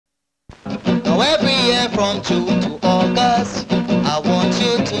Now every year from June to August, I want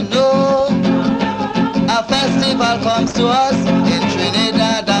you to know a festival comes to us in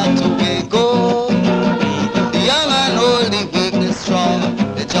Trinidad and Tobago. The young and old, the weak, the strong,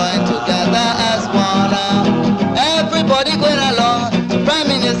 they join together as one. Everybody going along to Prime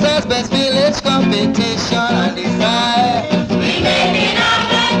Minister's Best Village competition and decide. We making a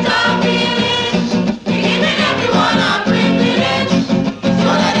better village, we giving everyone a privilege, so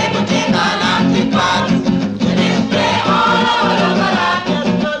that they could take an active part to display all over that.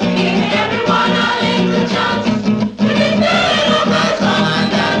 We giving everyone a little chance to display local song and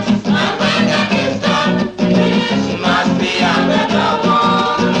dance. And when that is done, the village must be a better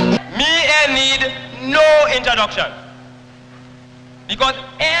one. Me need no introduction, because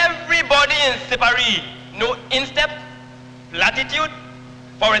everybody in SIPARIA know instep, latitude,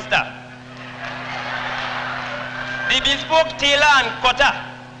 forester. The bespoke tailor and cutter,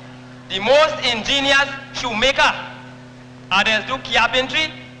 the most ingenious shoemaker, others do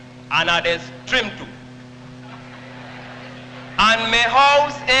carpentry and others trim too. And my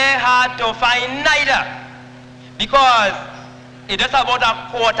house is hard to find neither, because it is about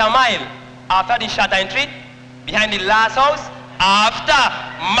a quarter mile after the Shattering Street, behind the last house, after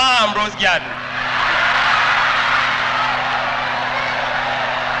Ma Ambrose Garden.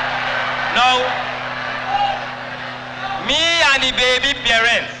 Now, me and the baby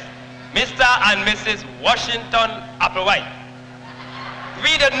parents, Mr. and Mrs. Washington Applewhite,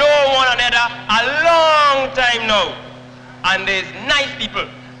 we did know one another a long time now, and there's nice people,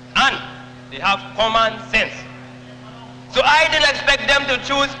 and they have common sense. So I didn't expect them to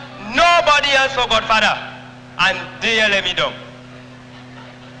choose nobody else for godfather, and they let me down.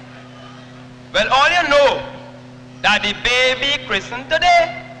 Well, all you know that the baby christened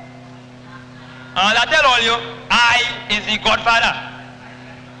today, and I tell all you, I is the godfather.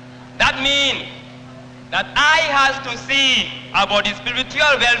 That means that I has to see about the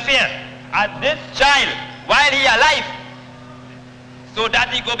spiritual welfare of this child while he alive, so that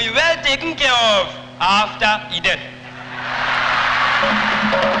he could be well taken care of after he dead.